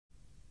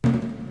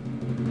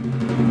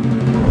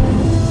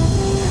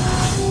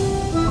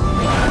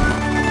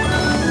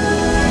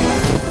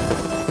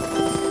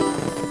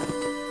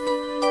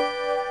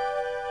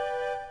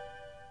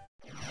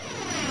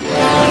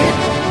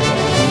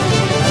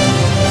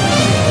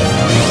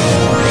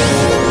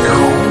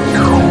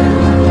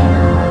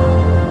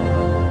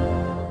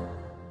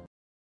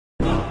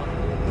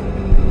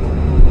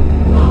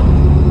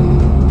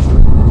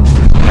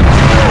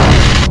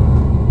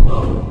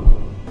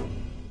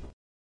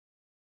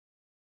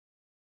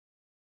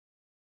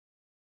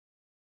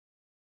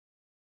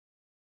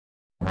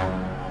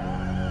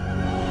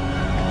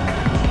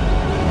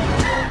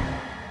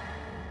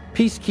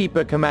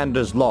Peacekeeper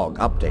Commander's log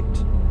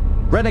update.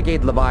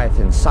 Renegade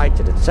Leviathan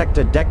sighted at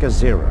Sector Deca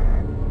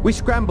 0. We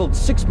scrambled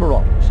 6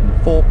 Marauders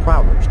and 4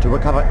 Prowlers to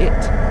recover it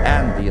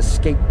and the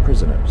escaped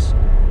prisoners.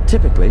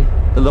 Typically,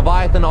 the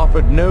Leviathan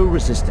offered no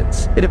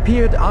resistance. It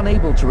appeared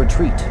unable to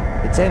retreat,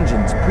 its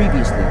engines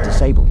previously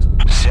disabled.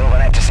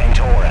 Silvernet to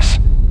Centaurus.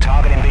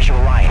 Target in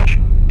visual range.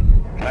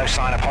 No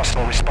sign of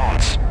hostile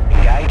response.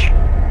 Engage.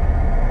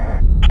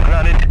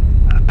 Granted.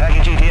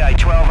 Package ETA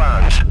 12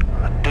 arms.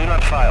 Do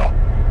not fail.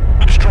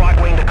 Strike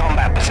wing to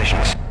combat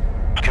positions.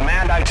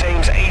 Commando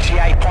teams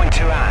ETA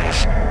 .2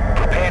 arms.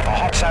 Prepare for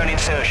hot zone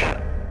insertion.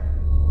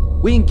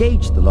 We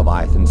engaged the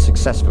Leviathan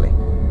successfully.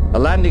 A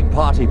landing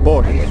party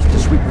boarded it to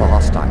sweep for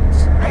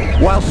hostiles.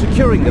 While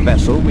securing the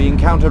vessel, we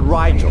encountered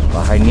Rigel,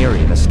 a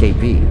Hynerian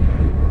escapee.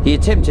 He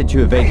attempted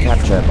to evade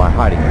capture by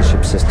hiding the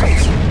ship's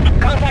systems.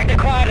 Contact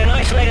acquired and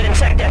isolated in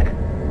sector.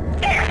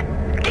 There!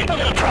 Get the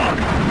little frog!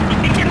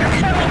 It's in the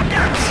thermal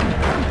dumps!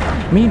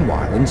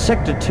 Meanwhile, in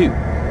Sector 2,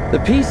 the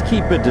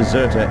Peacekeeper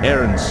deserter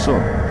Aaron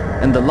Sun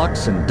and the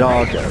Luxon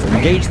Dargo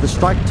engaged the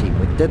strike team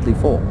with deadly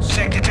force.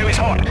 Sector 2 is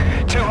hot.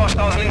 2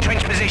 hostiles in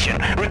entrenched position.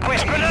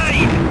 Request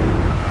grenade!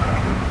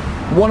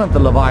 One of the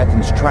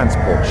Leviathan's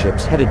transport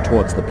ships headed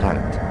towards the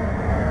planet.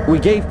 We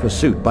gave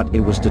pursuit, but it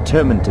was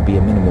determined to be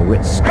a minimal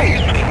risk.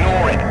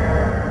 Ignore it.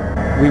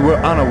 We were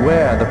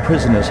unaware the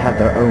prisoners had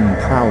their own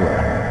prowler.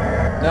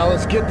 Now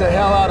let's get the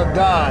hell out of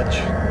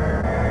Dodge.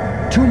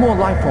 2 more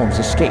lifeforms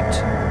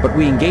escaped, but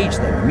we engaged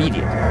them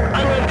immediately.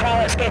 Unknown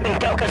prowler escaping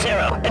Delta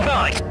Zero.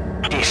 Advise.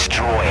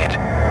 Destroy it.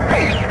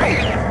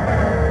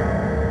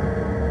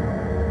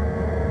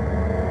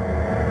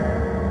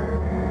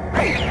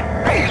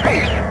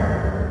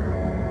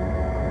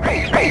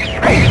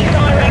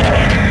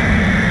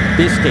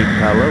 The escape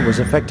prowler was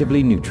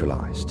effectively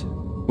neutralized.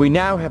 We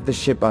now have the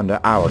ship under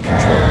our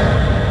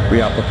control.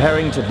 We are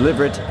preparing to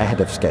deliver it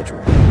ahead of schedule.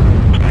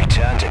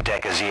 Return to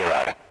Deca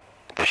 0.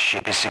 The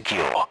ship is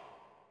secure.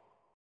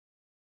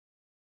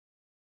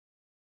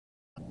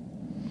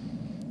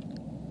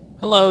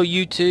 Hello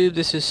YouTube,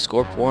 this is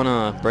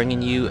Scorp1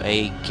 bringing you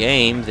a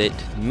game that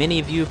many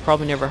of you have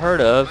probably never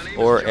heard of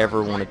or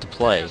ever wanted to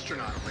play.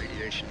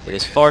 It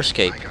is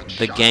Farscape,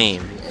 the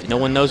game. If no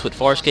one knows what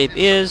Farscape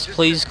is,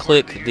 please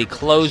click the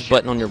close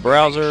button on your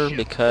browser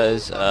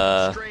because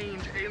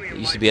it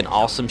used to be an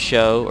awesome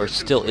show, or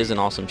still is an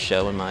awesome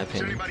show in my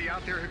opinion.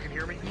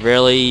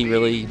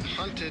 Really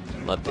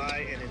loved it.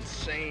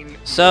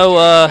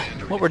 So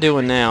what we're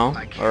doing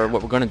now, or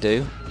what we're going to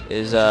do,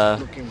 is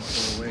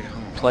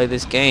play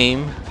this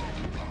game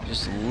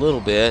just a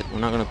little bit. We're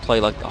not going to play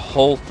like the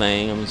whole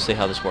thing. I'm going to see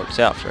how this works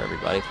out for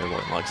everybody, if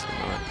everyone likes it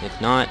or not. If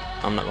not,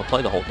 I'm not going to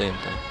play the whole damn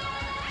thing.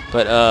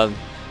 But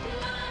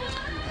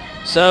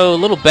so a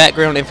little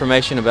background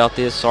information about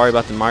this. Sorry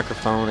about the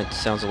microphone, it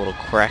sounds a little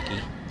cracky.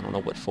 I don't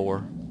know what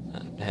for.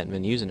 I hadn't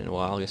been using it in a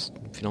while. I guess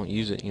if you don't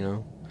use it, you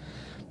know.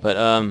 But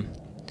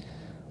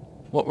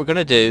what we're going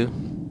to do,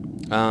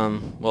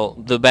 well,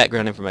 the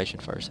background information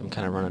first. I'm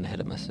kind of running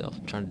ahead of myself.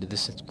 I'm trying to do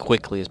this as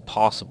quickly as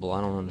possible.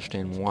 I don't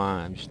understand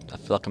why. I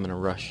feel like I'm in a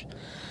rush.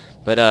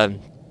 But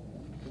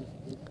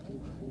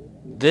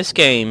this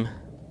game,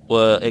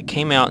 well, it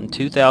came out in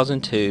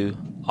 2002,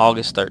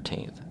 August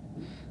 13th.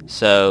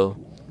 So,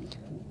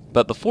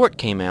 but before it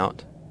came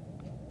out,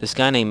 this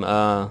guy named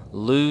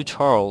Lou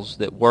Charles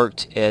that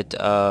worked at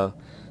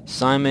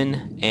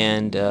Simon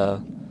and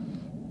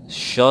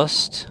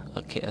Schust.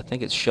 Okay, I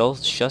think it's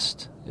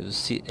Schust. It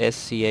was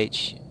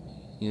S-C-H-U-S-T,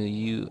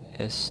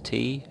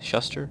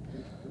 Schuster,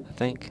 I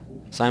think.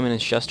 Simon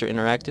and Schuster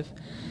Interactive.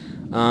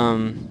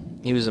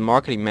 He was a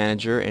marketing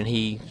manager, and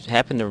he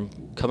happened to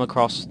come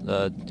across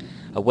a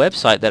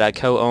website that I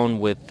co-own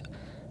with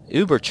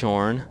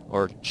Uberchorn,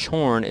 or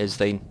Chorn as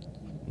they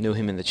knew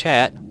him in the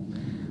chat,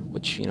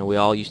 which, you know, we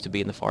all used to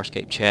be in the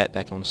Farscape chat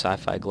back on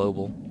Sci-Fi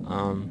Global,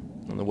 on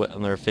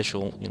their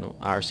official, you know,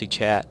 IRC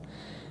chat.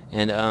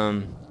 And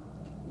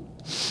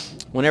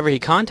whenever he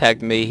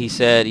contacted me, he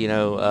said, you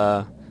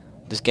know,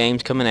 this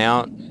game's coming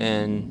out,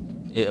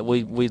 and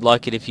we'd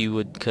like it if you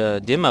would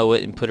demo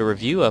it and put a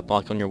review up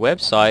like on your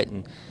website,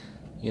 and,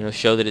 you know,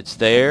 show that it's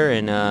there,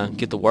 and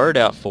get the word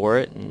out for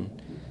it,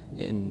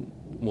 and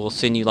we'll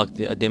send you like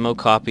a demo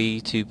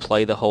copy to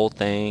play the whole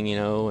thing, you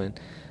know. And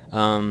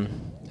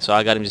so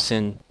I got him to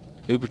send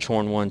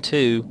Uberchorn one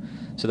too,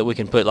 so that we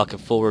can put like a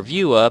full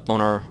review up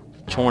on our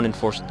Chorn and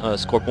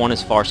Scorp1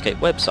 is Farscape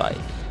website,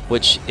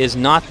 which is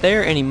not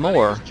there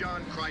anymore,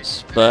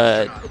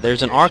 but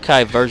there's an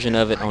archive version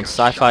of it on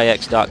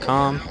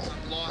SciFiX.com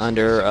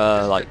under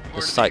like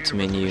the sites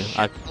menu.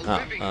 I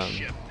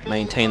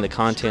maintain the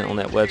content on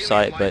that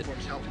website, but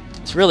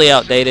it's really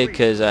outdated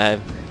because I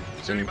have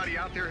been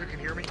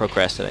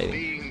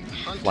procrastinating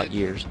for like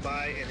years.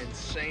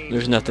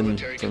 There's nothing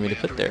for me to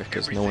put there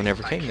because no one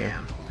ever came there.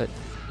 But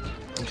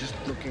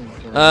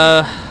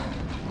a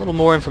little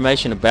more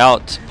information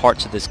about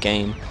parts of this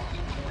game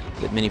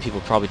that many people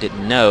probably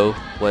didn't know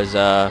was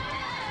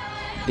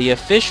the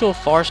official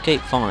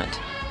Farscape font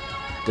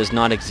does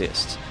not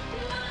exist.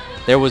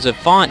 there was a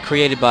font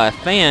created by a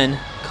fan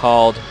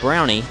called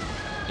Brownie,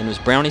 and it was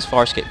Brownie's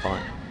Farscape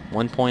font,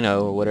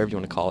 1.0 or whatever you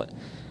want to call it.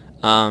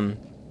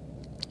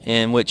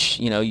 In which,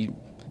 you know,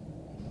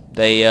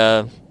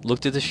 they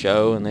looked at the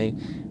show and they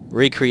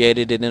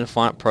recreated it in a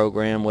font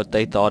program, what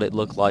they thought it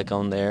looked like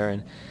on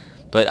there,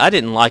 but I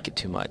didn't like it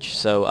too much.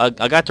 So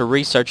I got to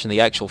researching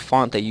the actual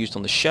font they used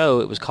on the show.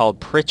 It was called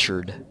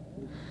Pritchard.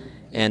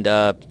 And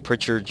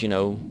Pritchard, you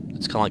know,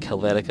 it's kind of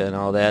like Helvetica and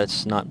all that.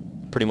 It's not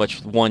pretty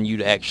much one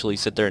you'd actually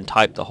sit there and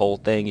type the whole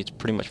thing. It's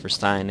pretty much for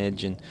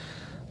signage and,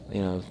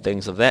 you know,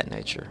 things of that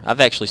nature. I've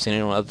actually seen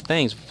it on other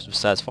things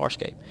besides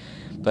Farscape.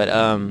 But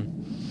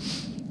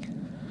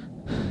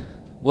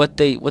what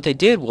they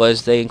did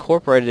was they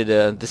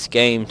incorporated this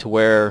game to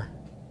where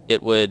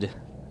it would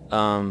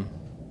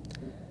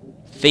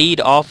feed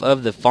off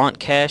of the font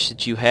cache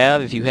that you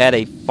have. If you had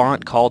a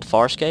font called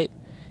Farscape,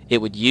 it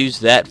would use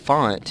that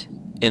font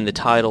in the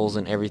titles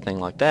and everything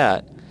like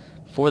that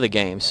for the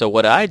game. So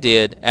what I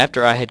did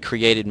after I had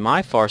created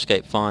my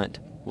Farscape font,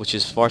 which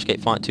is Farscape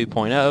font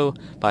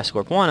 2.0 by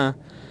Scorpwana,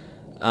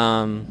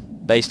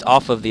 based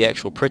off of the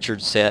actual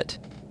Pritchard set,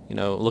 you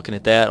know, looking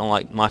at that on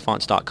like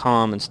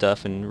myfonts.com and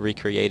stuff and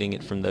recreating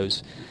it from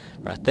those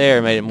right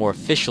there, made it more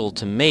official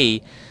to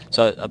me.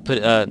 So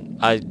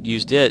I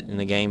used it in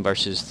the game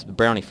versus the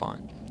Brownie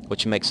font,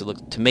 which makes it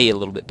look to me a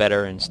little bit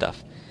better and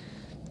stuff.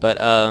 But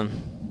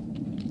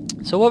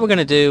so what we're going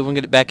to do, we're going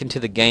to get back into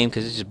the game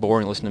because it's just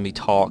boring listening to me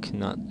talk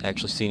and not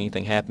actually see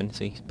anything happen.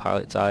 See,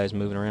 Pilot's eyes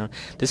moving around.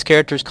 This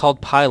character is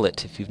called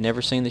Pilot. If you've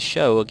never seen the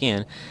show,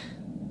 again,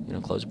 you know,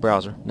 close the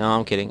browser. No,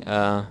 I'm kidding.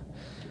 Yeah.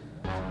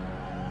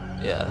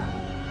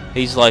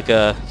 He's like,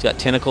 he's got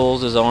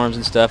tentacles, his arms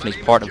and stuff, and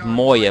he's part of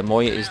Moya.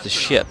 Moya is the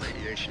ship.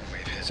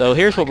 So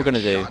here's what we're going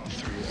to do.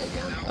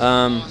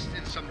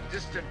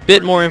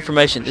 Bit more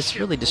information. It's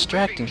really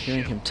distracting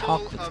hearing him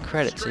talk with the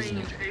credits, isn't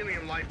it?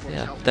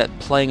 Yeah, that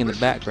playing in the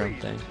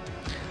background thing.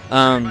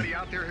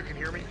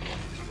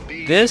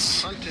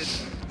 This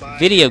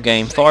video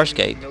game,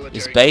 Farscape,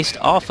 is based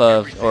off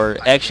of, or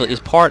actually is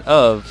part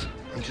of,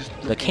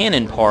 the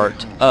canon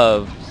part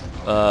of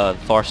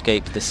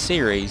Farscape, the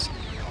series,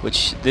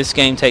 which this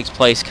game takes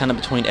place kind of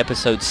between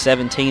episodes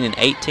 17 and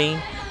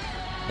 18.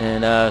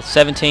 And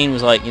 17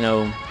 was like, you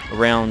know,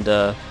 around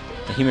the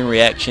human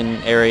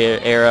reaction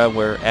era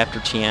where after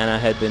Chiana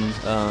had been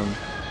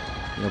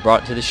you know,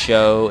 brought to the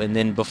show, and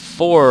then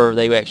before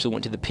they actually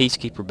went to the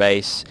Peacekeeper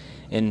base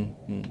and,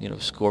 you know,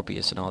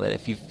 Scorpius and all that.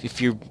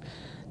 If you're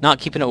not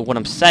keeping up with what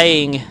I'm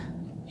saying,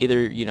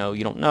 either, you know,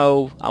 you don't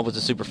know, I was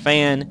a super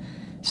fan,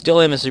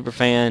 still am a super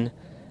fan,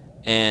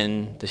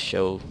 and the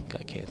show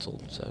got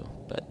canceled. So,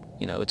 but,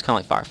 you know, it's kind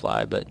of like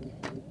Firefly, but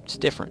it's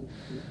different.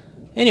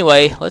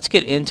 Anyway, let's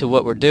get into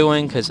what we're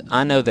doing, because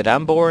I know that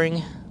I'm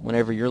boring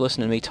whenever you're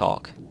listening to me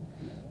talk.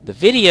 The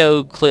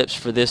video clips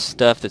for this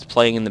stuff that's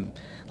playing in the,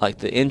 like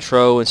the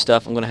intro and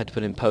stuff, I'm going to have to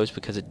put in post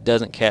because it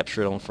doesn't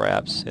capture it on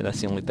Fraps, and that's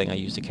the only thing I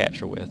use to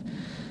capture with.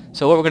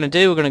 So what we're going to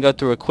do, we're going to go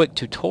through a quick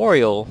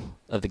tutorial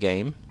of the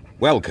game.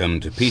 Welcome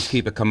to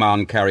Peacekeeper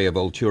Command Carrier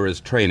Voltura's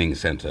Training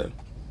Center.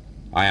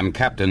 I am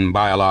Captain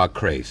Bailar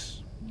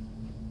Crace.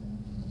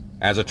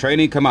 As a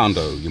trainee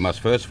commando, you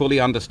must first fully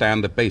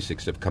understand the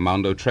basics of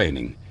commando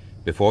training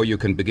before you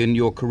can begin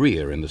your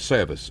career in the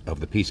service of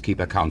the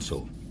Peacekeeper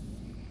Council.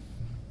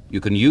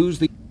 You can use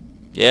the...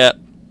 Yep.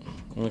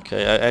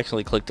 Okay, I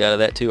actually clicked out of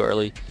that too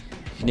early.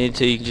 If you need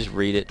to, you can just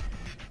read it.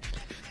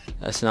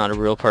 That's not a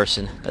real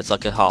person. That's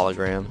like a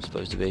hologram, it's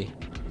supposed to be.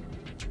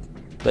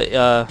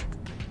 But,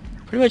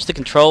 pretty much the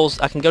controls,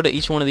 I can go to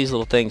each one of these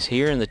little things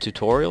here in the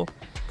tutorial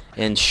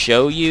and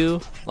show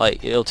you,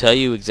 like, it'll tell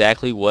you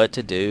exactly what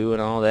to do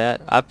and all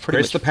that.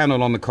 Press the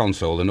panel on the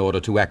console in order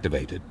to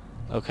activate it.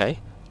 Okay.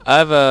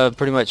 I've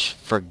pretty much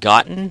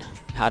forgotten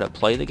how to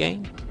play the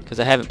game because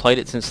I haven't played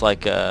it since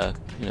like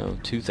you know,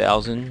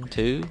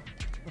 2002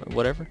 or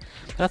whatever.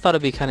 But I thought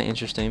it'd be kind of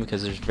interesting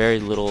because there's very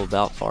little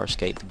about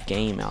Farscape the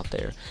game out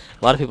there.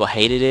 A lot of people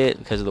hated it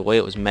because of the way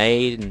it was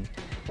made, and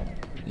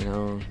you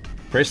know.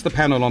 Press the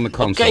panel on the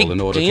console in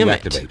order to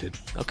activate it.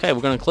 Okay,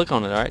 we're gonna click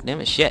on it. All right,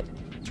 damn it, shit.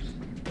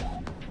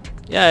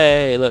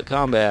 Yay! Look,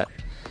 combat.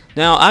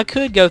 Now, I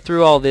could go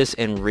through all this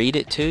and read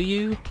it to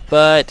you,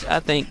 but I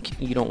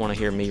think you don't want to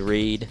hear me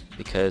read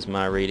because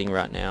my reading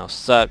right now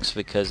sucks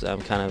because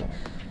I'm kind of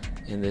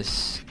in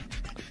this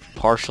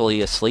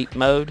partially asleep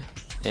mode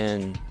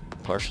and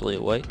partially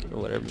awake,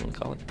 or whatever you want to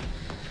call it.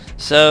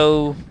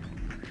 So,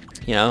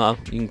 you know,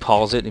 you can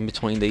pause it in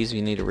between these if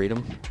you need to read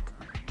them.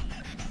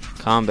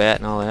 Combat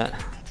and all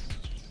that.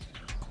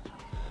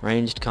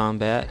 Ranged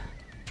combat.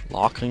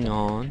 Locking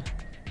on.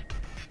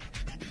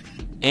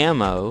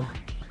 Ammo.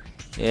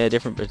 Yeah,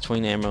 different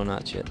between ammo,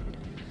 not shit.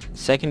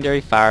 Secondary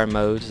fire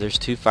modes. There's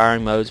 2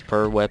 firing modes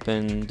per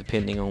weapon,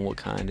 depending on what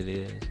kind it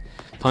is.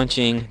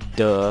 Punching,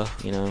 duh,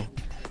 you know,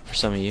 for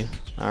some of you.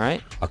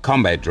 Alright? A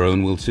combat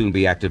drone will soon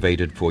be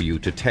activated for you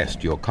to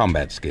test your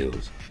combat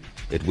skills.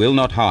 It will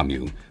not harm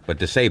you, but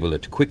disable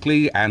it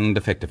quickly and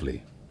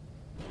effectively.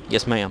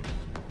 Yes, ma'am.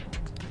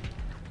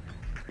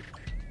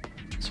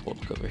 Let's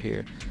walk over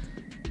here.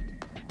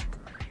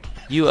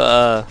 You,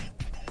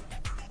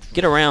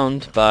 get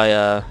around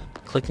by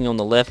clicking on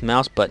the left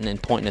mouse button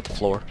and pointing at the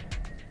floor.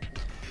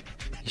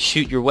 You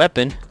shoot your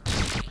weapon.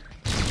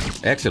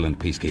 Excellent,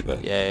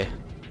 Peacekeeper. Yay.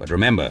 But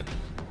remember,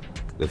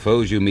 the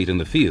foes you meet in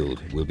the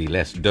field will be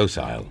less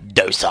docile.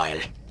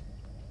 Docile.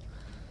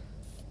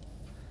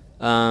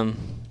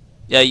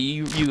 Yeah,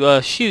 you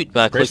shoot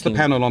by Press clicking... the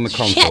panel on the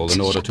console Shit!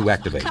 in order Shut to the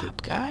activate fuck it.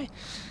 up, guy.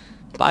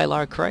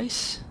 Bylar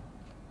Crace,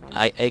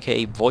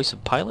 aka voice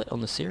of pilot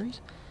on the series,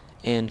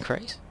 and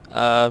Crace.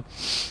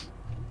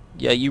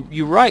 Yeah,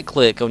 you right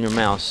click on your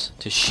mouse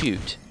to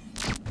shoot.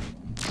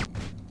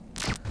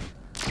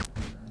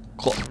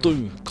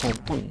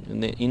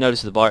 And then you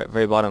notice at the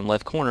very bottom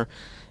left corner.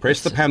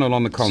 Press the panel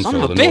on the Son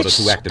console of a in order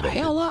bitch, to activate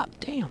hell it. up,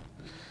 damn.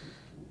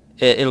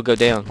 It'll go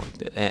down.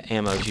 The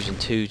ammo is using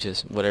 2 to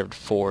whatever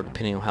 4,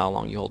 depending on how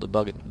long you hold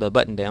the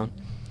button down.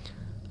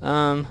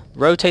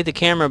 Rotate the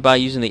camera by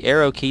using the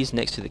arrow keys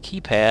next to the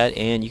keypad,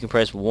 and you can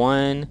press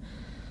 1,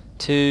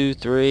 2,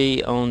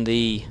 3 on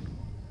the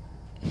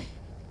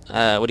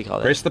what do you call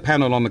that? Press the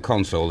panel on the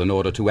console in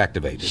order to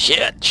activate it.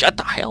 Shit! Shut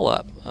the hell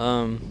up.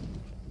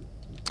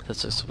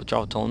 That's just what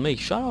y'all telling me.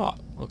 Shut up.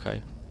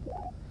 Okay.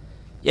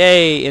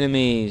 Yay,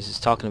 enemies. It's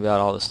talking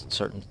about all this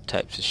certain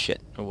types of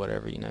shit or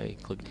whatever, you know. You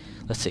click.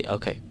 Let's see.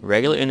 Okay,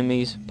 regular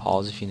enemies.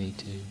 Pause if you need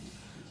to.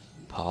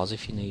 Pause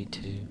if you need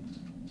to.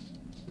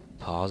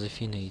 Pause if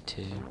you need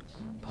to.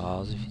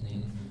 Pause if you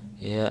need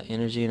to. Yeah,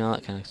 energy and all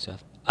that kind of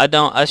stuff.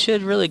 I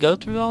should really go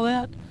through all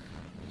that.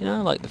 You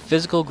know, like the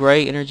physical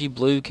gray, energy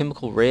blue,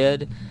 chemical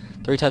red.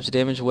 3 types of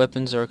damage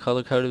weapons are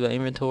color-coded by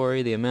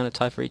inventory. The amount of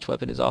type for each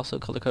weapon is also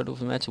color-coded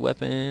with a matching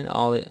weapon.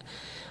 All the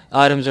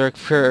items are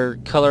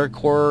color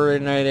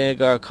coordinated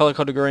or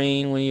color-coded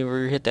green. When you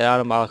hit that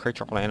item by a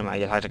creature or animal,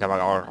 you have to go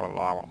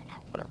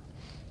whatever.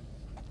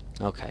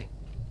 Okay.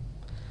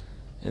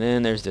 And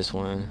then there's this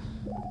one.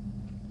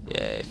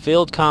 Yeah,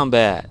 field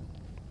combat.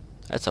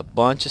 That's a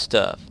bunch of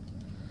stuff.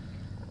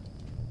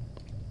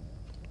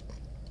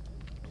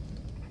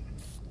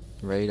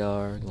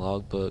 Radar,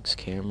 logbooks,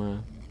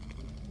 camera,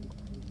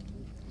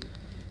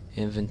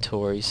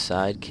 inventory,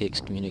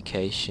 sidekicks,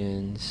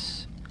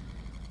 communications,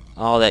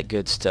 all that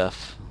good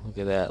stuff. Look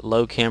at that.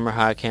 Low camera,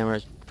 high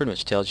camera, pretty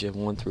much tells you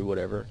 1 through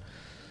whatever.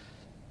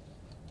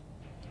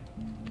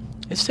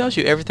 It tells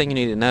you everything you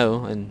need to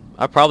know, and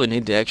I probably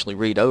need to actually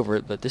read over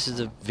it, but this is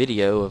a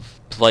video of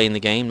playing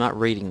the game, not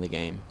reading the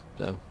game.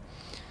 So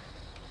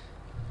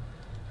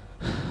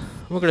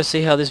we're going to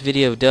see how this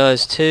video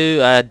does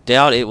too. I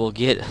doubt it will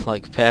get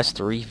like past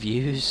 3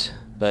 views,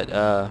 but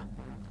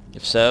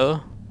if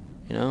so,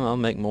 you know, I'll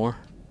make more.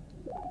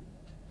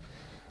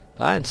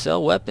 Buy and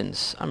sell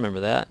weapons. I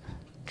remember that.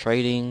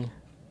 Trading,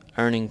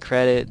 earning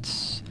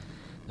credits,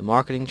 the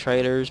marketing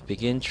traders,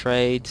 begin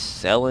trade,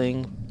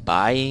 selling,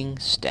 buying,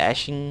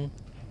 stashing.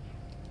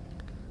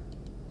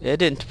 It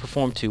didn't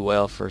perform too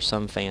well for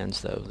some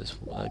fans though, this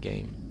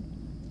game.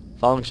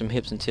 Following some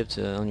hips and tips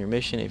on your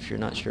mission if you're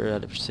not sure how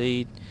to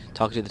proceed.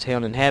 Talk to the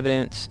town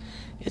inhabitants.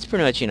 It's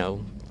pretty much, you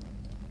know,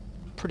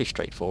 pretty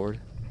straightforward.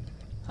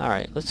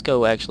 Alright, let's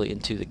go actually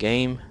into the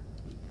game.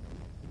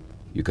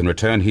 You can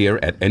return here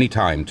at any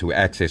time to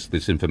access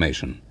this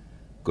information.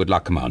 Good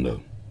luck,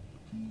 Commando.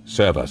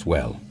 Serve us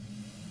well.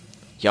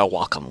 You're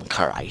welcome,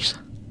 Christ.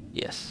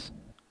 Yes.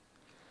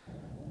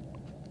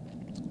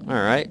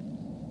 Alright.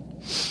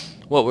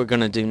 What we're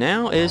going to do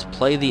now is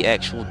play the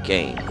actual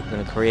game. I'm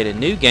going to create a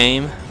new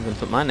game. I'm going to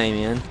put my name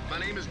in. My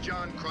name is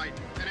John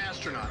Crichton, an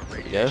astronaut. There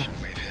you go.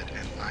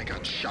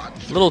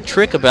 A little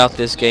trick about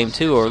this game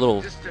too, or a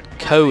little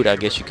code I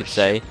guess you could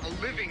say.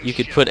 You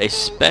could put a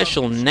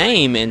special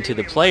name into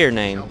the player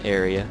name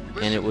area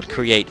and it would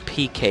create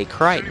PK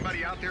Crichton,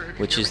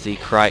 which is the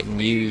Crichton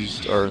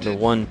used, or the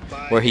one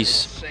where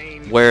he's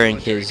wearing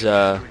his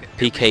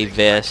PK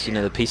vest, you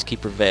know, the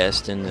Peacekeeper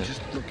vest and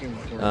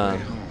the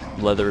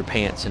leather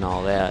pants and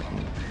all that.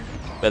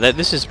 But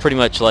this is pretty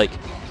much like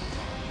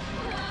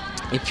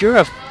if you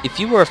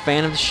were a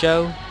fan of the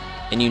show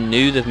and you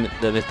knew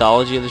the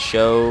mythology of the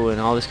show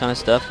and all this kind of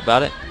stuff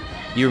about it,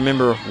 you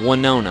remember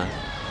Winona,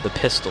 the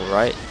pistol,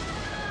 right?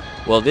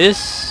 Well,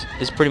 this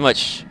is pretty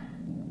much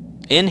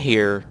in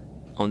here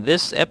on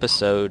this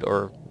episode,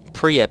 or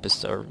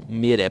pre-episode, or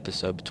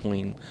mid-episode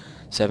between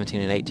 17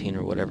 and 18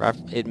 or whatever.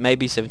 It may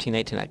be 17,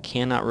 18. I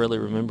cannot really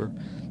remember.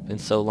 It's been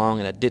so long,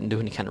 and I didn't do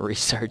any kind of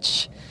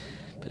research.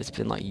 But it's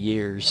been like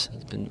years.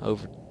 It's been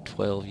over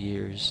 12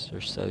 years or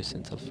so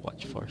since I've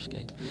watched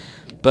Farscape.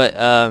 But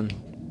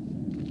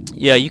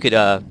yeah, you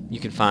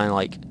could find,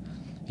 like,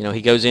 you know,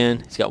 he goes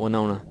in. He's got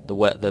Winona,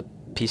 the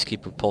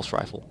Peacekeeper pulse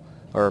rifle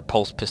or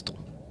pulse pistol,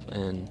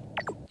 and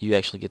you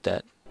actually get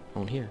that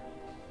on here.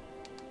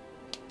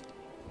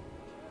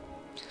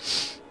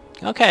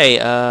 Okay,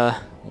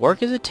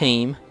 work as a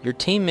team. Your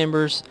team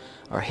members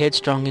are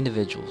headstrong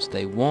individuals.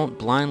 They won't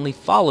blindly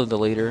follow the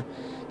leader,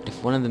 but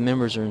if one of the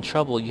members are in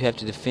trouble, you have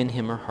to defend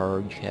him or her.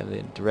 You have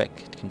the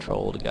direct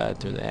control to guide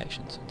through the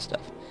actions and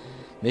stuff.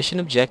 Mission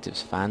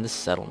objectives: find the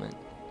settlement.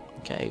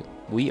 Okay,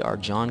 we are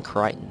John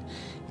Crichton.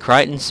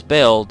 Crichton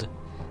spelled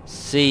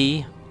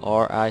C-R-I-C-H-T-O-N.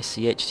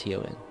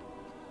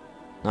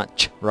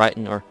 Not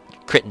Crichton or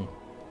Crichton.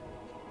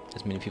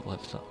 as many people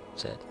have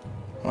said.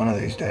 One of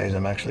these days,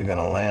 I'm actually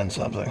gonna land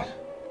something.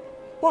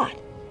 What?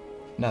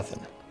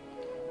 Nothing.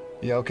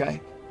 You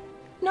okay?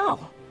 No,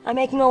 I'm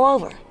making go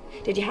over.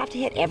 Did you have to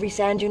hit every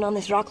sand dune on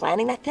this rock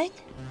landing that thing?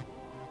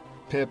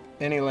 Pip,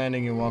 any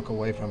landing you walk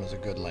away from is a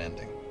good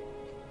landing.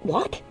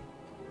 What?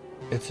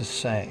 It's a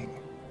saying.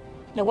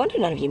 No wonder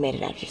none of you made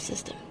it out of your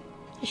system.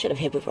 I should have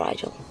hid with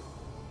Rigel.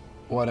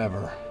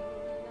 Whatever.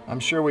 I'm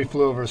sure we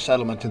flew over a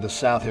settlement to the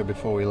south here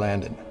before we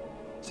landed.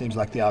 Seems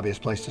like the obvious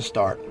place to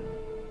start.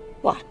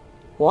 What?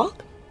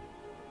 Walk?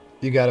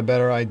 You got a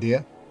better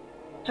idea?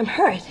 I'm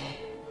hurt.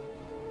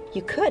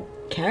 You could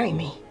carry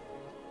me.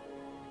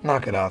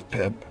 Knock it off,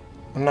 Pip.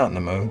 I'm not in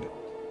the mood.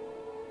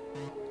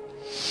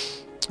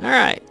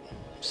 Alright,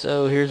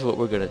 so here's what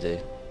we're gonna do.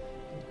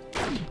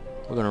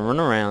 We're gonna run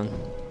around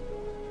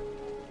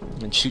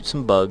and shoot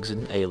some bugs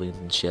and aliens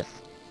and shit.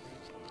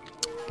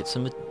 Get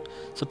some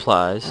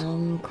supplies.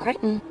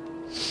 Crichton.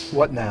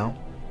 What now?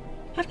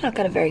 I've not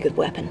got a very good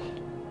weapon.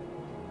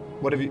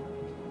 What have you...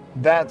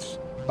 That's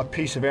a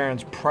piece of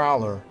Erin's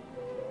prowler.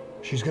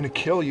 She's gonna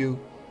kill you.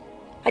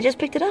 I just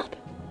picked it up.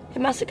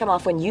 It must have come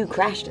off when you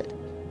crashed it.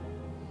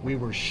 We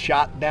were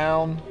shot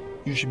down.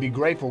 You should be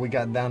grateful we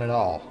got down at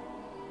all.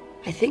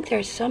 I think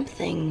there's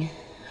something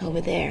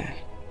over there.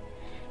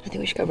 I think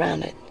we should go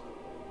round it.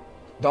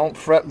 Don't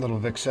fret, little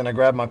vixen. I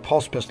grabbed my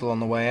pulse pistol on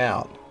the way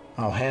out.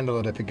 I'll handle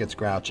it if it gets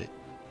grouchy.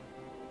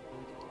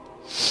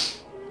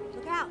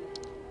 Look out!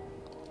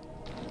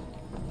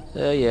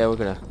 So yeah, we're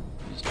gonna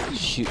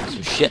shoot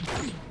some shit.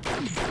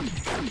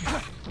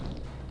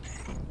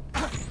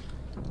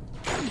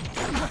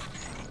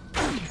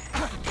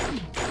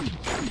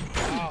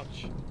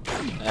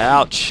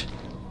 Ouch!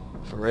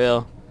 For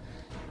real.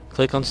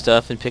 Click on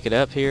stuff and pick it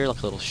up here,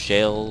 like little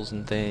shells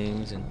and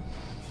things, and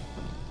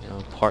you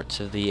know, parts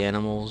of the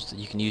animals that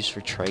you can use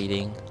for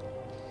trading.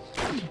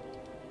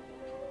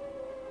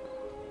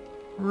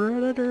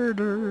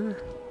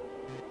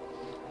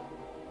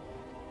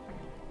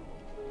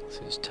 See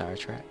those tire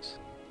tracks.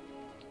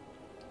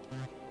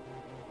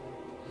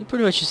 You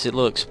pretty much just did a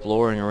little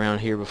exploring around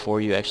here before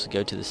you actually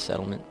go to the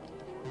settlement.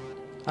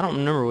 I don't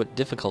remember what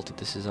difficulty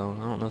this is on.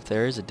 I don't know if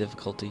there is a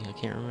difficulty. I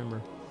can't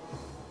remember.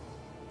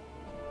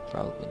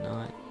 Probably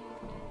not.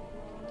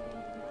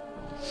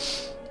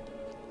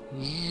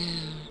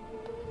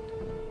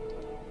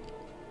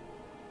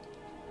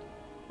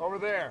 Over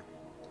there.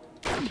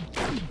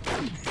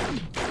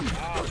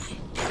 Ouch.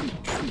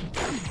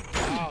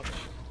 Ouch.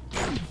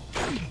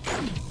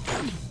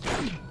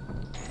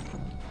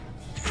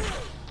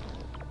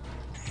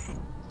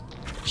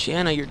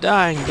 Shanna, you're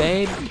dying,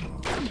 babe.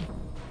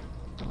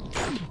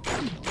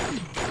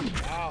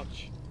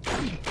 Ouch.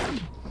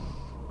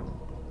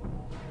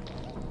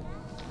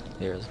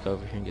 Here, let's go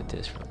over here and get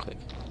this real quick.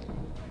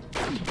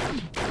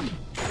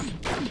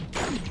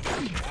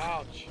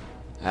 Ouch.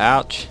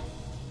 Ouch.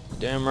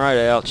 Damn right,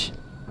 ouch.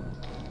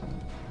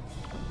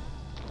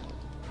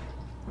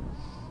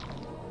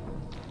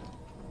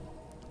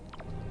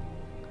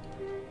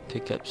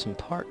 Pick up some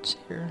parts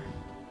here.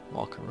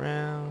 Walk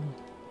around.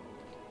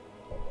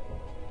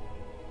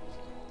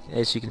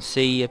 As you can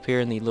see up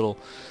here in the little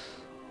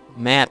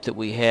map that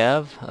we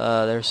have,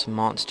 there's some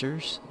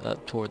monsters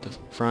up toward the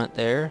front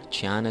there.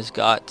 China's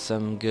got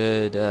some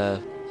good,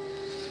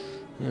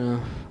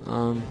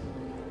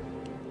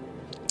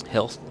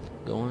 health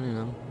going, you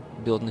know,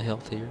 building the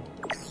health here.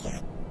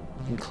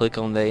 You can click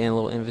on the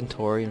little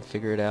inventory and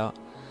figure it out.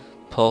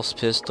 Pulse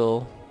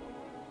pistol.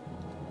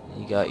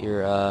 You got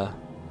your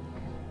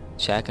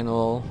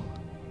Chacanol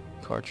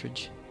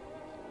cartridge,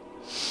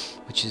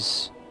 which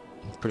is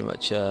pretty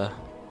much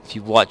if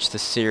you watch the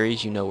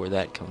series, you know where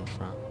that comes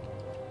from.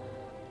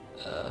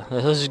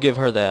 Let's just give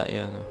her that,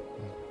 yeah.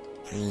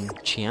 And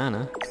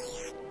Chiana,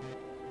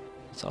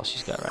 that's all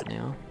she's got right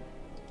now.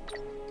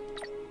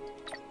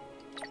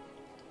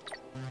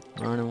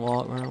 Run and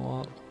walk, run and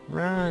walk,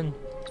 run!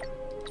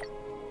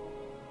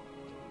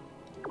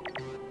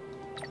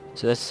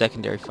 So that's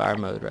secondary fire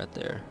mode right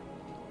there.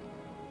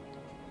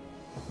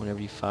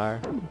 Whenever you fire,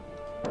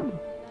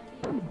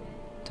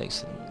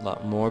 takes a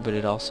lot more, but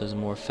it also is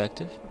more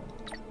effective.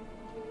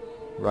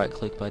 Right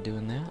click by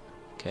doing that.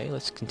 Okay,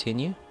 let's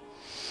continue.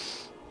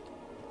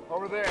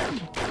 Over there.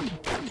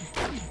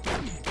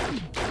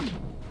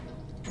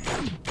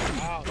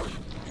 Ouch.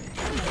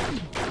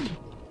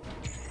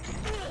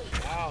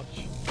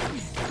 Ouch.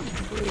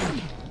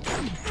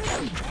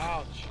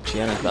 Ouch.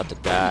 Gianna's about to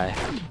die.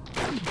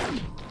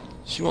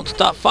 She won't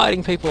stop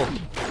fighting people.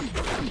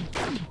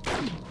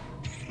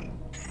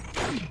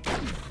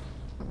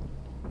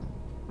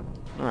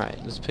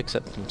 Alright, let's pick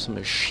up some of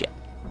this shit.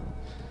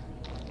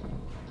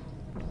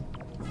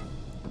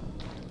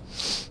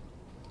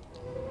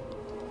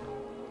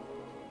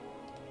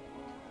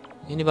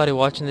 Anybody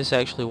watching this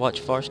actually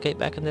watch Farscape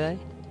back in the day?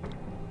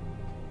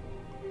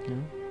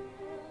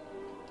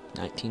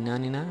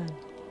 1999.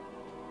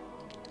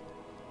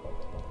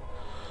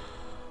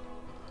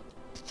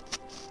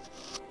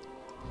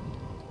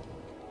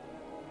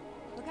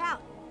 Look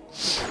out!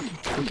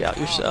 Look out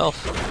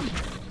yourself.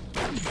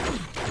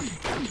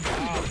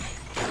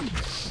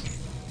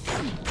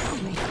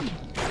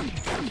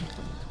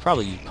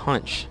 Probably you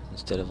punch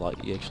instead of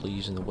like you actually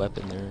using the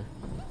weapon there.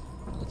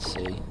 Let's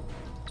see.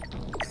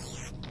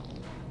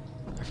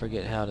 I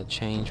forget how to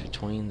change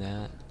between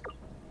that.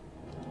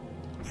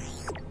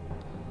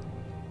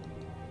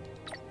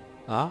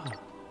 Ah,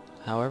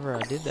 however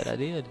I did that, I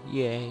did.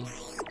 Yay.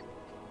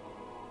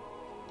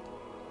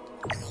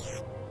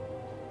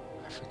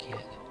 I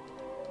forget.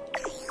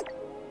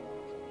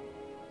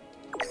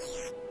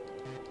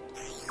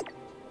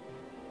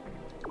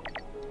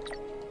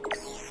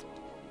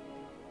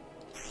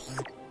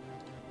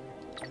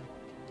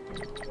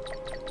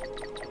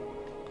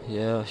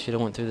 Yeah, I should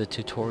have went through the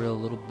tutorial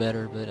a little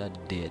better, but I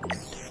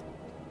didn't.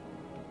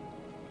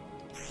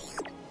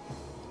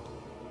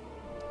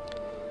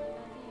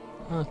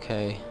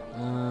 Okay,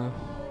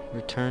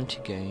 return to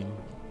game.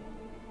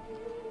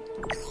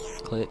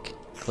 Click,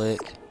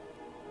 click,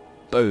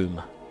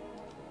 boom.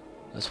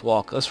 Let's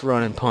walk, let's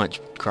run and punch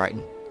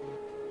Crichton.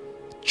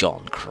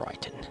 John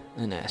Crichton,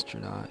 an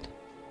astronaut.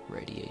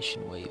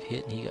 Radiation wave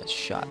hit and he got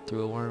shot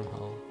through a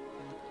wormhole.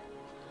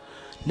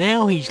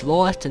 Now he's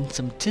lost in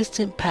some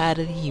distant part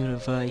of the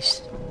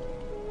universe.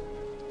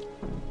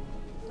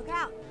 Look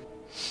out!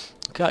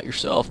 Look out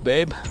yourself,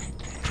 babe.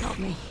 Help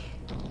me.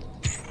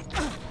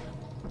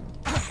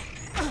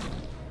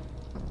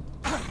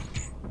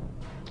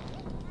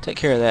 Take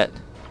care of that.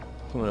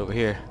 Coming over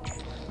here.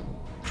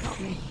 Help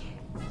me.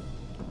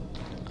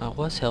 I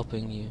was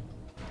helping you.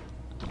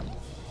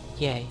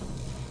 Yay.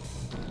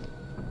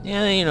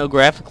 Yeah, you know,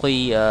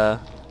 graphically,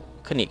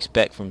 couldn't you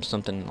expect from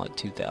something like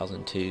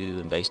 2002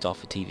 and based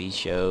off a TV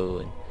show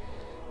and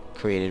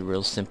created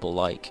real simple,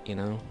 like, you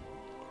know.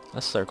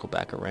 Let's circle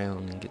back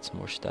around and get some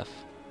more stuff.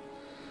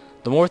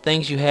 The more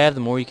things you have,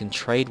 the more you can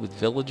trade with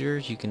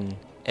villagers. You can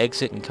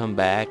exit and come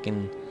back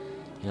and,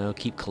 you know,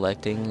 keep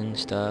collecting and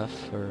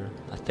stuff. Or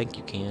I think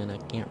you can. I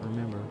can't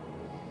remember.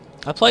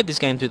 I played this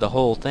game through the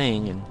whole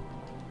thing and,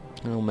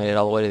 you know, made it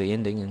all the way to the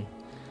ending and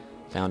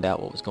found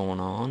out what was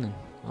going on and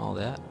all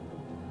that.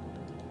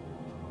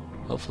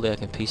 Hopefully I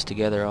can piece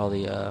together all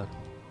the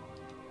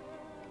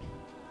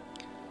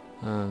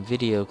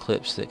video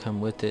clips that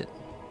come with it,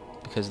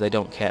 because they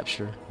don't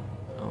capture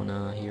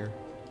on here.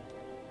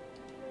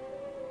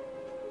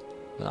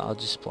 But I'll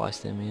just splice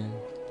them in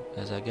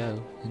as I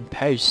go. And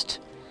post.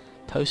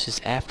 Post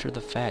is after the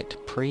fact.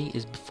 Pre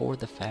is before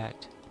the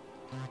fact.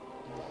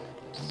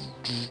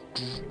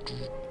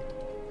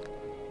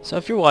 So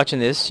if you're watching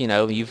this, you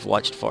know, you've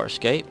watched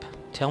Farscape.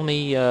 Tell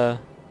me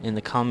in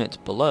the comments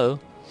below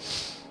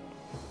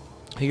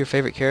who your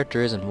favorite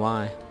character is and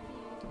why.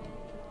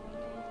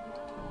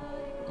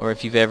 Or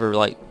if you've ever,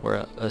 like,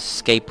 were a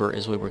scaper,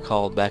 as we were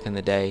called back in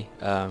the day,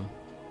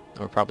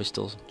 or probably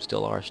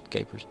still are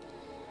scapers.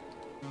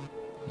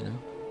 You know,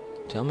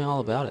 tell me all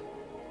about it.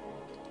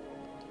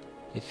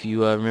 If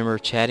you remember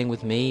chatting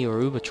with me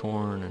or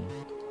Ubachorn and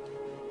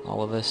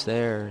all of us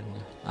there, and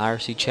the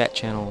IRC chat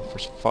channel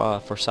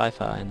for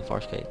sci-fi and the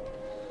Farscape.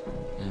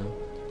 You know,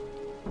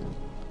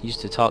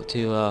 used to talk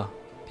to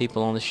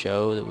people on the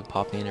show that would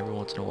pop in every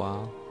once in a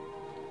while,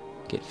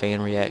 get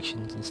fan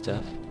reactions and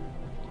stuff.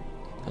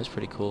 That was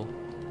pretty cool.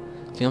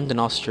 Filmed in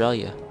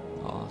Australia,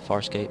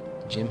 Farscape,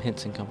 Jim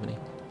Henson Company.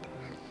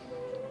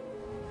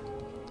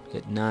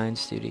 At 9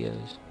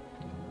 studios.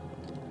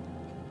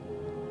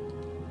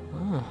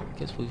 Oh, I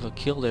guess we've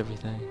killed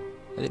everything.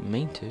 I didn't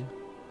mean to.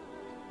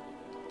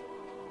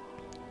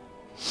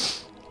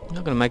 I'm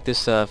not gonna make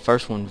this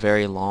first one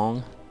very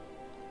long,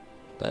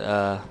 but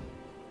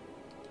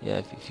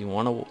yeah, if you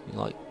want to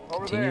like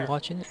continue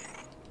watching it.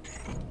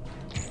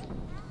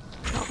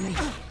 Help me.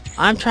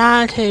 I'm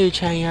trying to,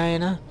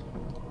 Chayana.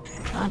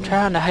 I'm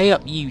trying to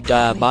help you,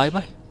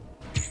 baby.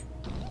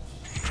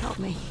 Help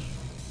me.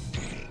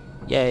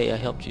 Yay, I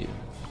helped you.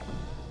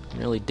 I'm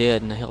nearly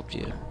dead and I helped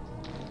you.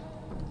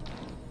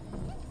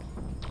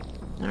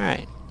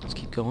 Alright, let's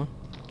keep going.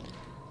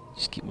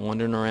 Just keep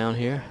wandering around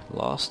here,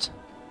 lost.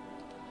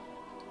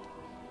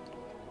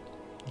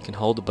 You can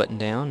hold the button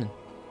down and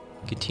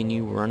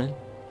continue running.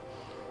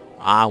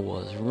 I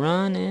was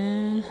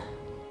running.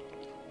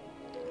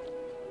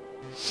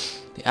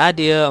 The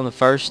idea on the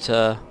first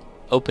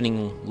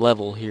opening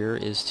level here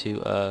is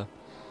to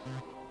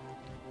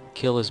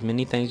kill as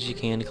many things as you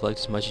can to collect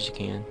as much as you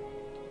can.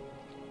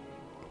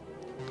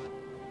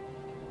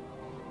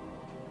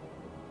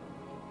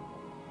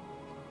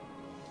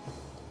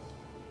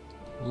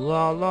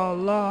 La la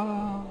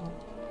la,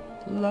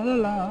 la la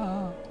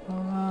la,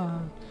 la.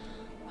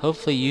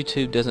 Hopefully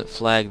YouTube doesn't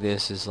flag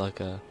this as like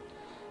a,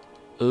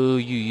 ooh,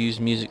 you use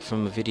music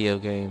from a video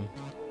game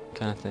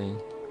kind of thing.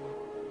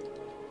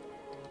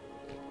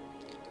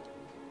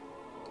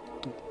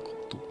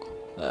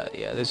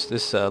 Yeah,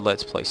 this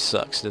Let's Play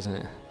sucks, doesn't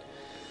it?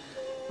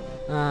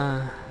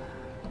 I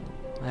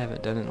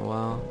haven't done it in a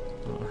while.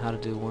 I don't know how to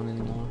do one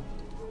anymore.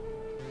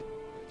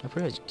 I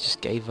pretty much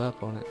just gave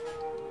up on it.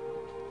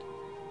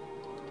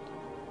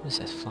 What is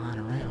that flying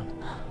around?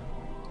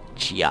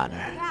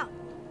 Gianner.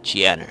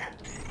 Gianner.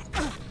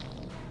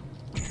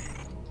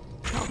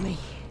 Help me.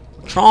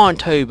 I'm trying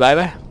to,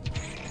 baby.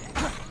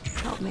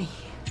 Help me.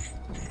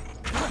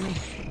 Help me.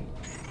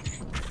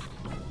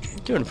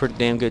 doing a pretty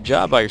damn good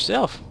job by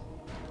yourself.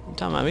 You're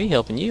talking about me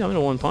helping you. I'm the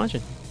one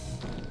punching.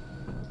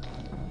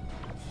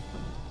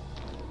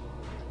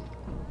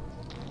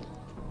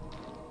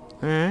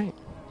 Alright.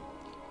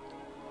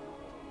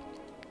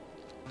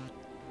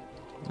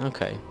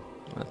 Okay.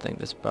 I think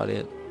that's about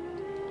it.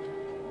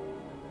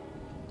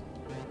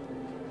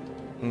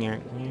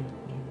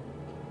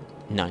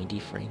 90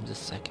 frames a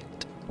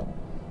second.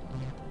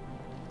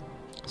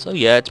 So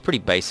yeah, it's pretty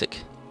basic,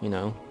 you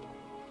know.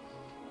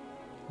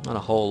 Not a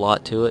whole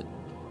lot to it.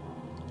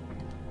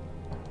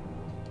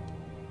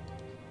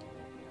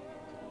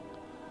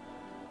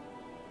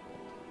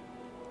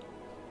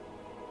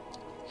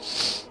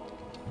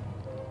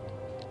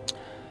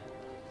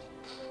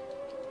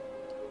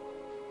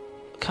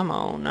 Come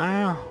on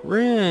now,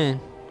 run!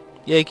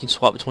 Yeah, you can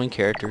swap between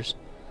characters,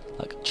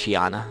 like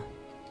Chiana,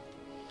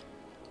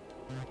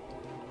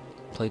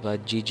 played by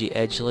Gigi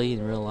Edgley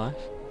in real life.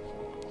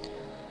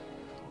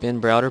 Ben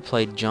Browder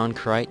played John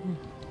Crichton.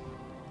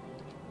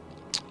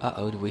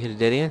 Uh-oh, did we hit a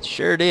dead end?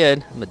 Sure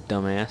did. I'm a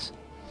dumbass.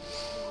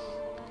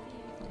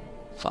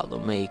 Follow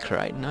me,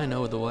 Crichton. I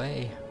know the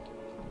way.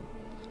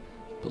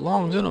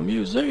 Belongs in a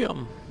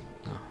museum.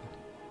 Oh.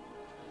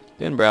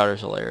 Ben Browder's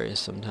hilarious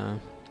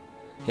sometimes.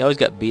 He always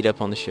got beat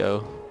up on the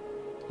show.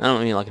 I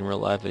don't mean like in real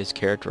life, but his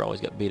character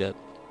always got beat up.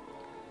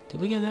 Did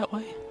we go that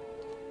way?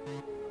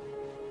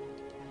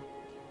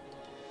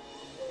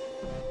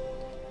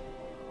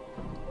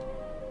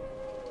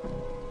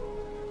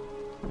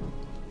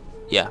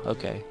 Yeah,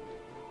 okay.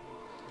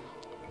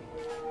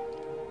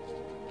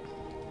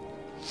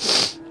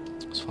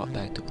 Swap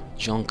back to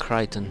John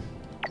Crichton.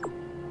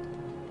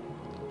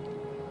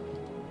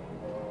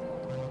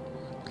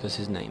 Because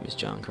his name is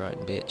John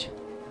Crichton, bitch.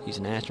 He's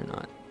an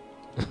astronaut.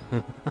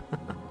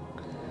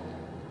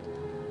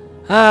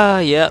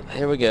 Yep,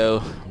 here we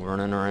go.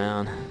 Running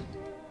around.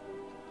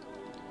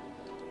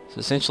 So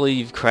essentially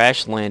you've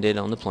crash landed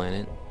on the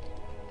planet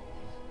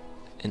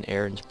in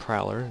Erin's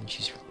prowler, and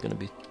she's gonna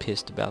be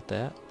pissed about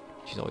that.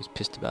 She's always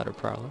pissed about her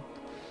prowler.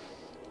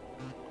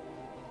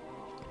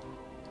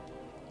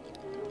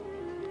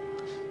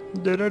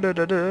 I'm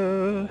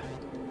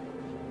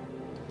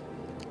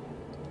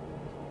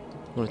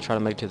gonna try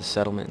to make it to the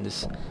settlement in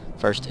this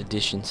first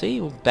edition.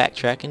 See, we're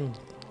backtracking,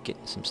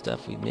 getting some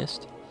stuff we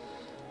missed.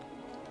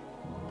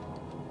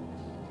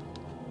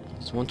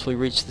 So once we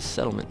reach the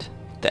settlement,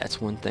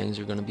 that's when things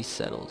are gonna be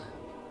settled.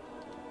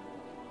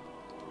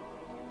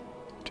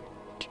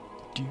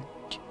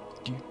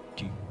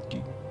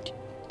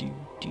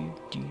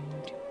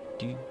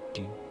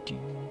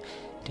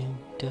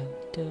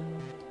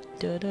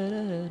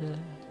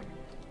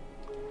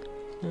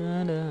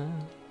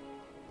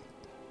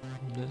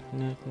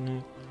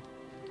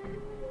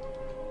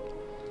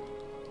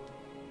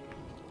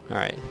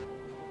 Alright.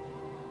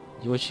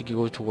 You wish you could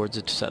go towards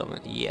the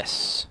settlement?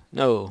 Yes.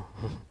 No.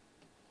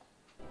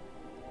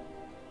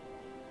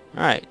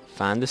 Alright,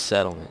 find the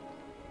settlement.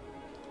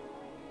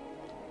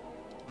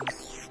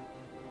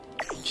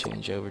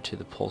 Change over to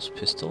the pulse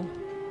pistol.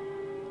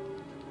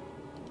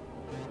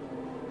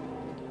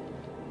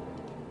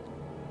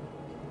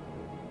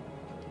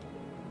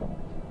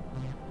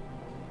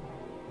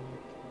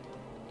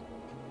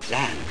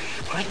 Zan,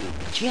 Crichton,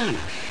 Gianna,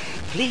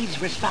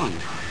 please respond.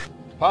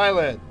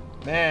 Pilot,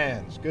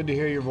 man, it's good to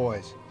hear your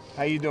voice.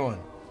 How you doing?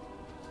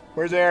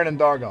 Where's Erin and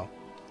Dargo?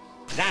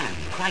 Zan,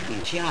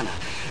 Crichton, Gianna,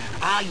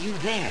 are you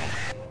there?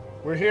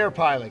 We're here,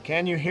 Pilot.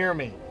 Can you hear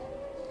me?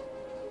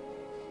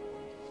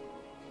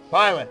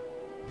 Pilot!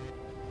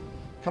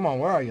 Come on,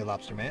 where are you,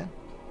 Lobster Man?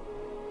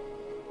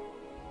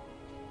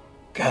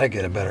 Gotta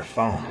get a better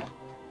phone.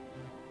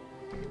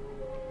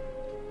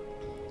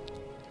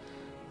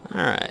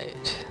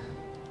 Alright.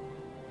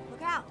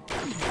 Look out!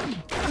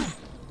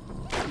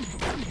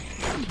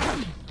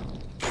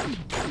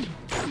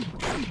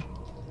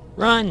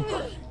 Run!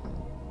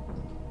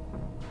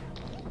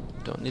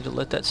 Don't need to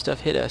let that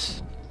stuff hit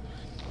us.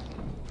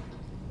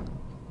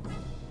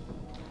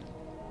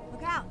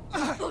 Look out!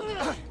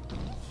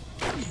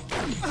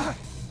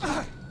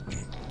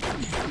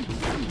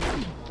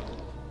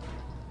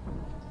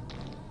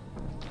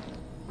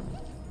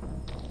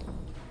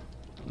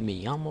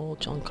 Mi llamo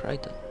John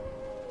Crichton.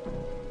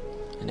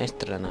 An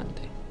astronaut.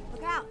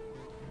 Look out!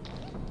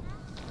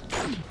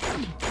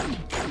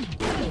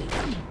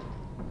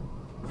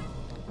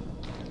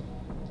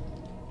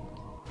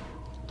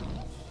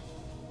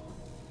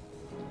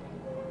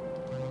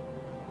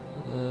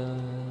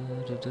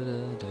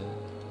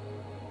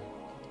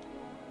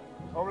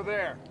 Over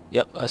there.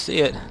 Yep, I see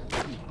it.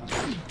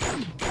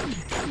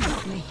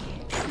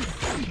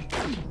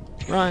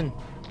 Run!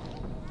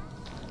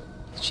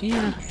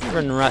 Gina, you're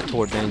running right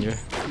toward danger.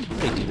 How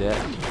do you do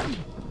that?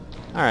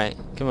 Alright,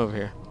 come over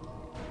here.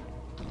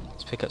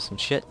 Let's pick up some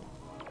shit.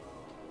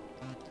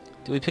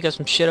 Do we pick up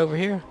some shit over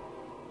here?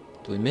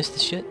 Do we miss the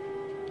shit?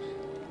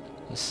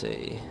 Let's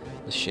see.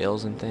 The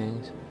shells and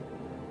things.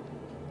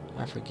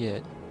 I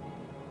forget.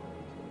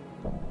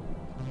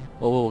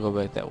 Well, we'll go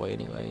back that way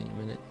anyway in a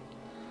minute.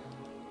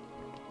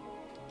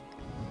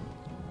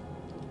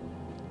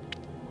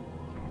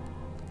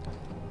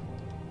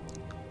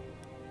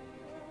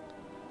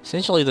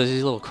 Essentially, there's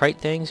these little crate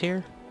things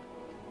here.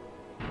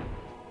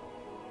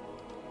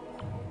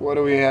 What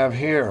do we have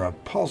here? A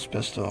pulse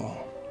pistol.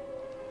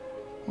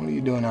 What are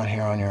you doing out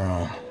here on your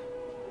own?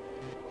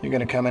 You're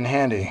gonna come in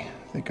handy.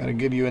 I think I ought to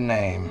give you a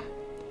name.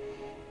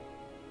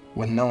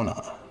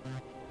 Winona.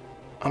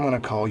 I'm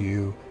gonna call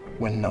you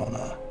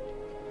Winona.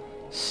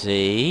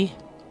 See?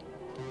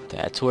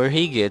 That's where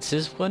he gets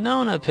his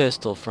Winona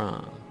pistol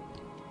from.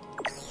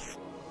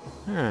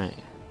 Alright.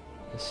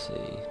 Let's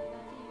see.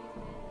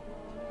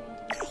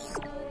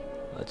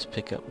 Let's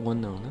pick up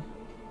Winona.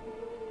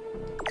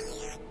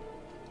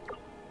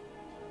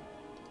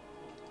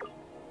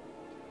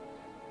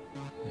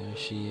 There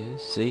she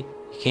is. See?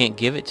 You can't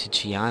give it to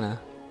Chiana.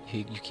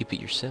 You keep it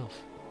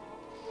yourself.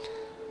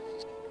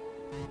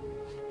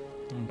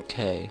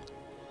 Okay.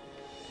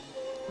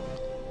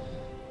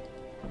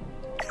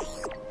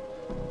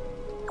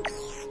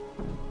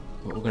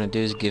 What we're going to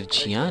do is give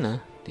Chiana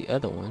the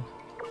other one.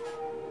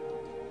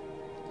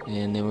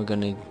 And then we're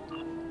going to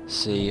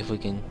see if we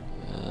can...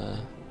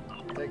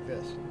 Take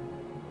this.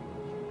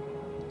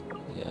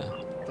 Yeah.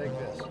 Take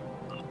this.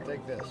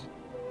 Take this.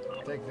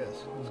 Take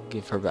this.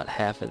 Give her about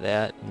half of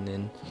that, and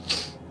then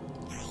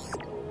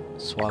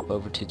swap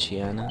over to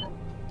Chiana.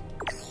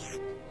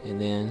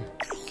 And then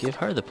give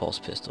her the pulse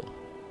pistol.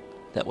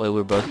 That way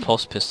we're both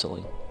pulse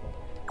pistoling.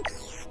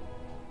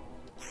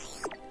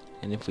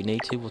 And if we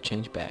need to, we'll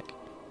change back.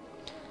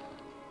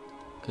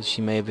 Because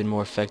she may have been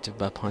more effective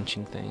by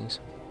punching things.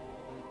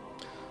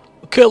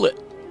 Kill it!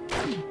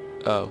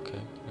 Oh, okay.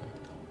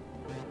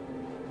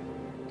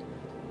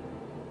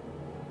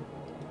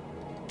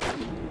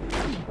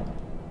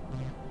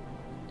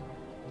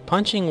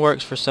 Punching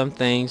works for some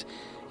things,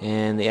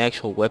 and the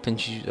actual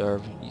weapons they're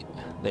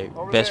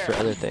best for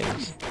other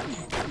things.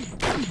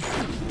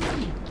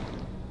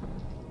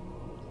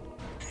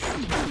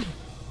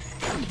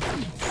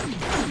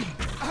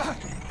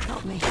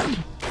 Help me.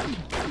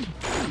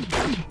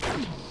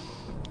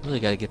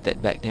 Really gotta get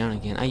that back down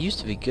again. I used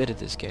to be good at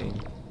this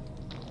game.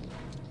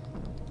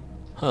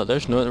 Huh,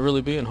 there's nothing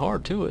really being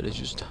hard to it. It's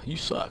just, you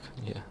suck.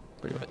 Yeah,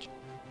 pretty much.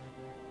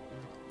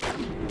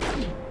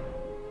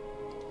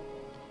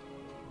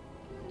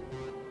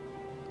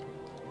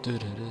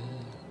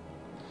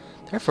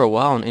 There for a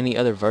while on any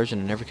other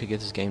version I never could get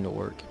this game to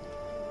work.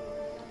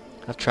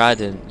 I've tried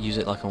to use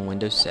it like on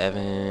Windows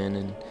 7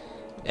 and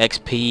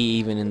XP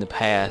even in the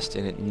past,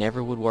 and it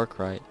never would work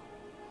right.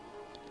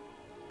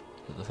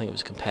 I think it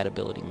was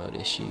compatibility mode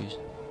issues.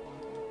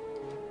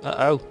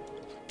 Uh-oh.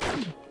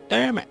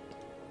 Damn it.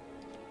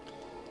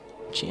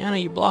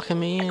 Chiana, you're blocking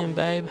me in,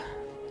 babe.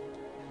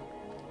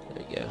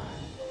 There you go.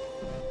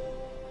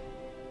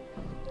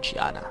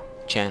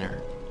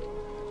 Channer.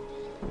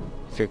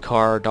 If you're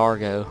Car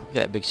Dargo,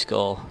 that big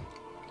skull.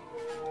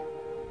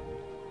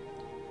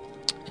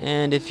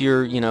 And if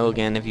you're, you know,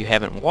 again, if you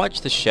haven't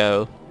watched the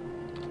show,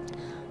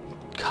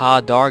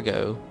 Ka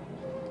Dargo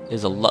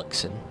is a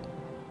Luxon.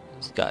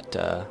 He's got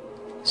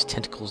his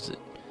tentacles that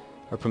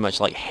are pretty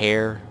much like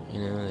hair, you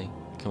know, they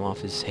come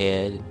off his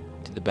head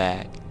to the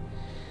back.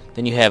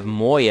 Then you have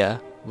Moya,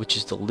 which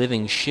is the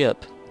living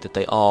ship that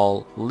they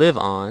all live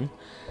on.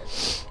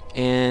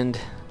 And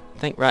I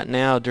think right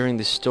now during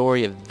the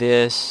story of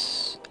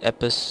this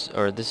episode,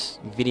 or this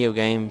video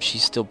game,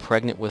 she's still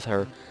pregnant with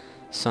her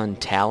son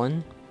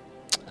Talon.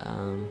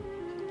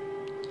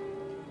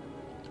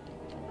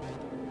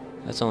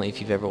 That's only if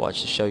you've ever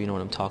watched the show, you know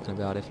what I'm talking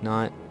about. If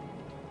not,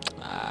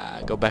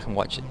 go back and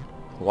watch it.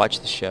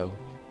 Watch the show.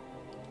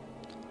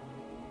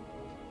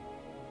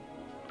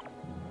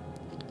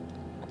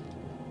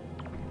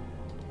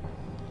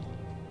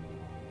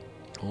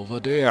 Over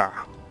there.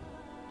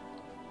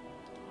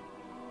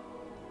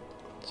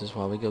 This is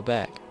why we go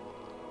back.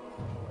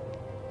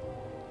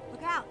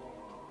 Look out!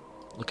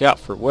 Look out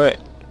for what?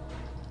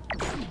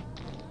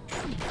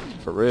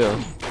 For real.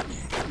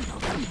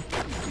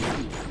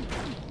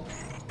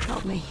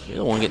 Help me. You're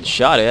the one getting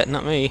shot at,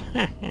 not me.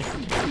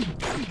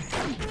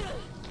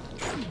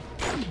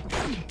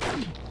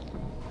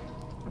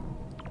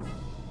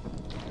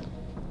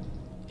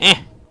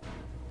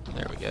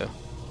 There we go.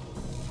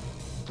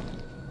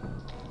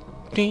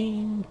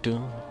 Ding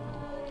dong.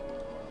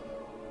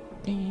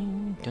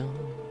 Ding dong.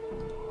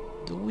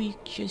 The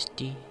week just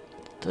did.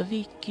 The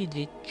wicked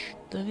witch.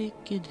 The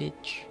wicked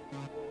witch.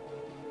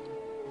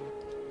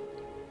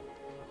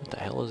 What the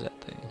hell is that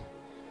thing?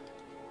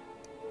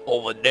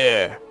 Over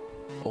there.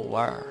 Oh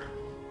wow.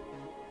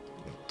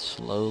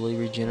 Slowly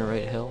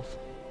regenerate health.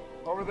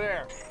 Over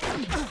there.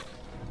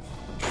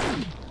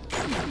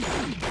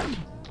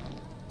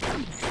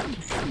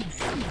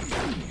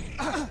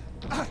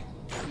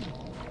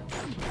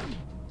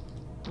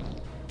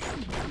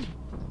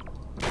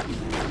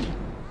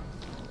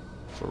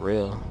 For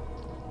real.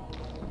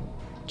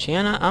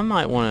 Chiana, I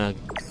might want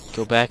to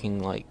go back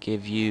and like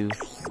give you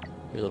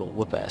your little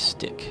whoop-ass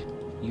stick.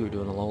 You were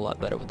doing a whole lot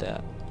better with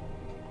that.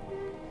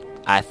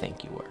 I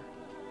think you were.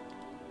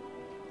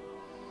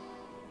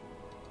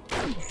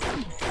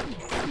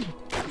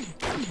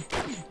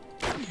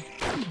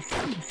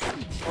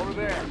 Over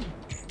there.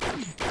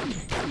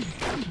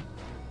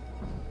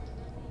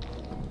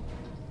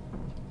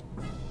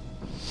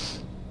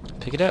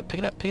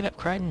 it up,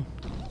 Crichton.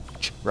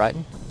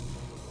 Crichton.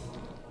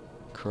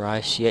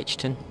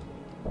 Crichton.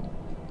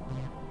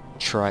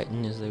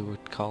 Triton, as they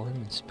would call him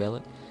and spell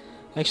it.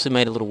 I actually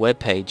made a little web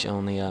page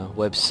on the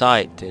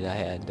website that I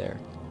had there.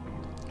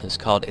 It's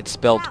called It's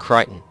Spelled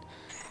Crichton.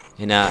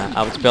 And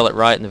I would spell it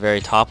right in the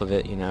very top of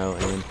it, you know,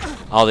 and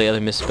all the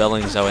other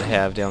misspellings I would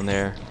have down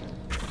there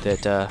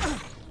that,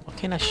 why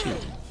can't I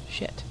shoot?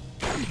 Shit.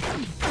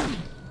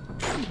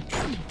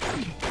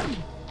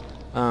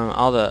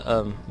 All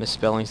the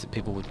misspellings that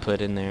people would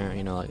put in there,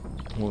 you know, like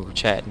when we were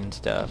chatting and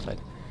stuff, I'd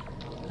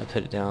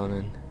put it down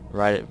and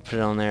write it, put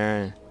it on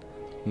there,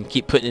 and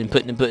keep putting.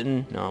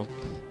 No,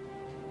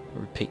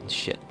 repeating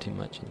shit too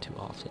much and too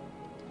often.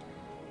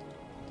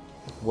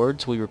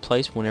 Words we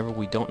replace whenever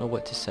we don't know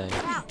what to say.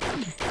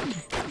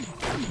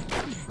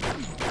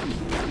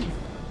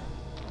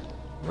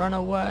 Run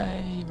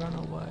away, run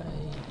away.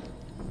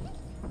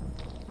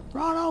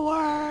 Run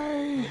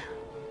away!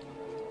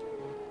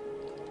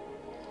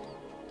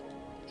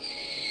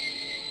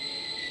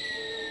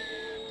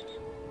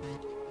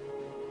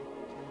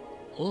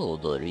 Oh,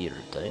 the real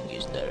thing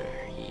is there.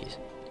 Yes.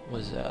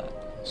 What's that?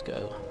 Let's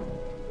go.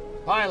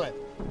 Pilot.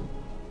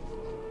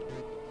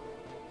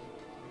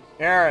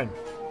 Aaron,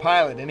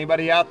 pilot,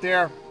 anybody out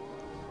there?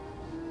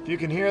 If you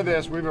can hear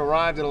this, we've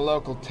arrived at a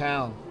local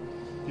town.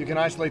 If you can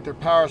isolate their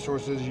power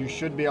sources, you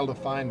should be able to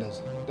find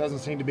us. Doesn't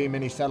seem to be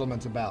many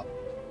settlements about.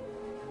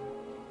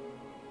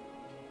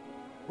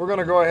 We're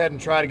gonna go ahead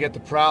and try to get the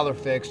Prowler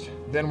fixed,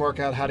 then work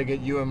out how to get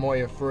you and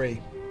Moya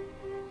free.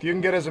 If you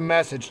can get us a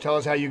message, tell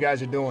us how you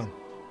guys are doing.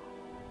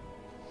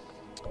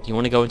 You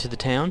want to go into the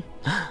town?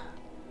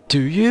 Do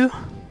you?